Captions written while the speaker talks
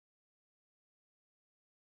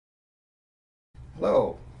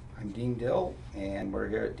Hello, I'm Dean Dill, and we're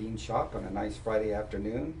here at Dean's shop on a nice Friday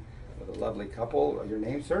afternoon with a lovely couple. Your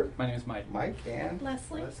name, sir? My name is Mike. Mike and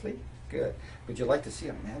Leslie. Leslie. Good. Would you like to see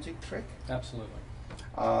a magic trick? Absolutely.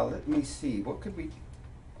 Let me see. What could we?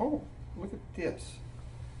 Oh, look at this.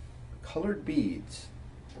 Colored beads.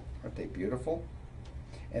 Aren't they beautiful?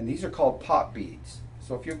 And these are called pop beads.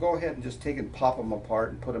 So if you go ahead and just take and pop them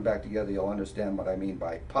apart and put them back together, you'll understand what I mean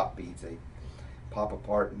by pop beads. They pop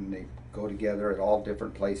apart and they go together at all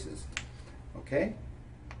different places. Okay?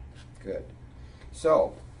 Good.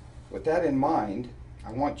 So, with that in mind,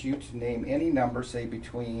 I want you to name any number, say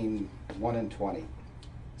between 1 and 20.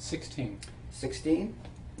 16. 16?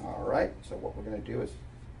 All right. So what we're going to do is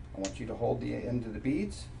I want you to hold the end of the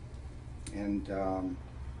beads. And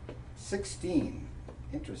 16.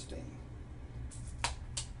 Interesting.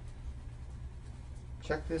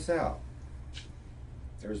 Check this out.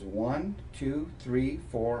 There's 1, 2, 3,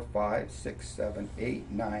 4, 5, 6, 7,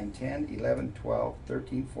 8, 9, 10, 11, 12,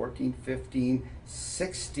 13, 14, 15,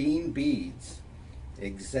 16 beads.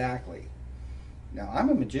 Exactly. Now, I'm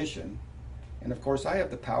a magician, and of course I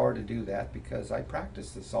have the power to do that because I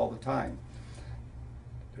practice this all the time.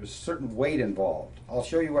 There's a certain weight involved. I'll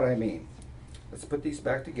show you what I mean. Let's put these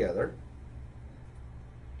back together.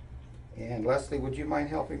 And Leslie, would you mind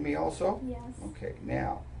helping me also? Yes. Okay,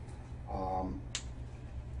 now,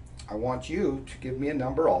 I want you to give me a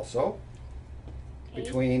number also. 8.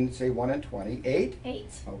 Between, say, 1 and 20. 8? 8.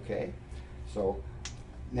 Okay. So,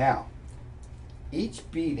 now, each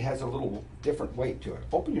bead has a little different weight to it.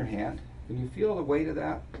 Open your hand. Can you feel the weight of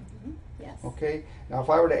that? Mm-hmm. Yes. Okay. Now, if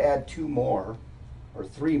I were to add 2 more, or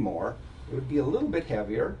 3 more, it would be a little bit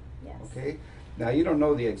heavier. Yes. Okay. Now, you don't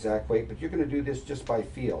know the exact weight, but you're going to do this just by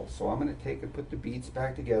feel. So I'm going to take and put the beads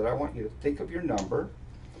back together. I want you to think of your number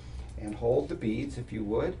and hold the beads, if you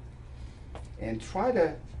would, and try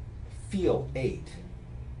to feel 8.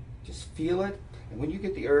 Just feel it, and when you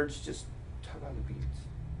get the urge, just tug on the beads.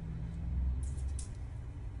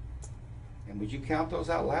 And would you count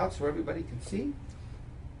those out loud so everybody can see?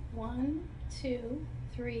 1, 2,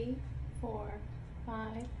 3, 4,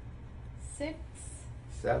 5, 6,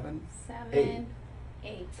 7, 7,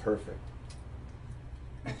 8. Perfect.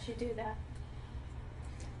 How'd you do that?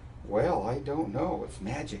 Well, I don't know. It's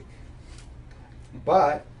magic.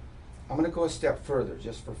 But I'm going to go a step further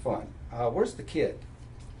just for fun. Where's the kid?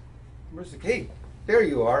 Where's the kid? There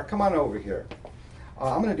you are. Come on over here.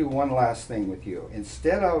 I'm going to do one last thing with you.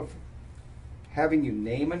 Instead of having you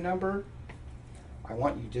name a number, I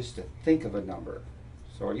want you just to think of a number.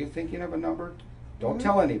 So are you thinking of a number? Don't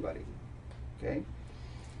tell anybody. Okay?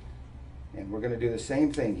 And we're going to do the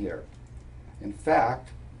same thing here. In fact,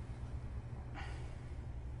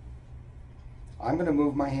 I'm going to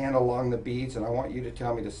move my hand along the beads, and I want you to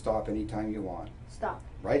tell me to stop anytime you want. Stop.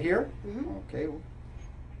 Right here? Mm-hmm. Okay.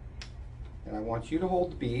 And I want you to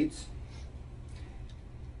hold the beads.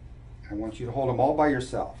 I want you to hold them all by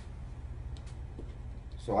yourself.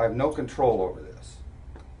 So I have no control over this.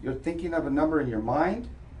 You're thinking of a number in your mind.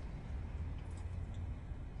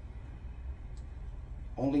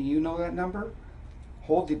 Only you know that number.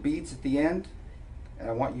 Hold the beads at the end, and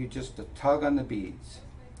I want you just to tug on the beads.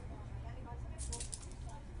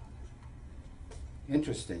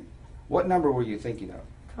 Interesting. What number were you thinking of?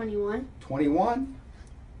 21. 21?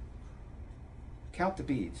 Count the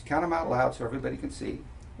beads. Count them out loud so everybody can see.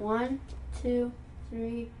 1, 2,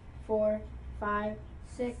 3, 4, 5,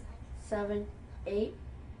 6, 7, 8,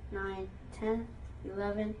 9, 10,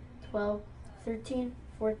 11, 12, 13,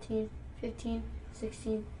 14, 15,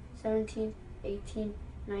 16, 17, 18,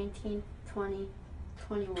 19, 20,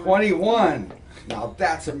 21. 21! Now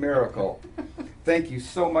that's a miracle. Thank you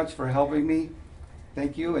so much for helping me.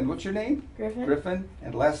 Thank you. And what's your name? Griffin. Griffin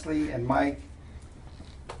and Leslie and Mike.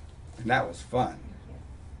 And that was fun.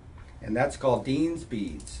 And that's called Dean's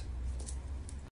Beads.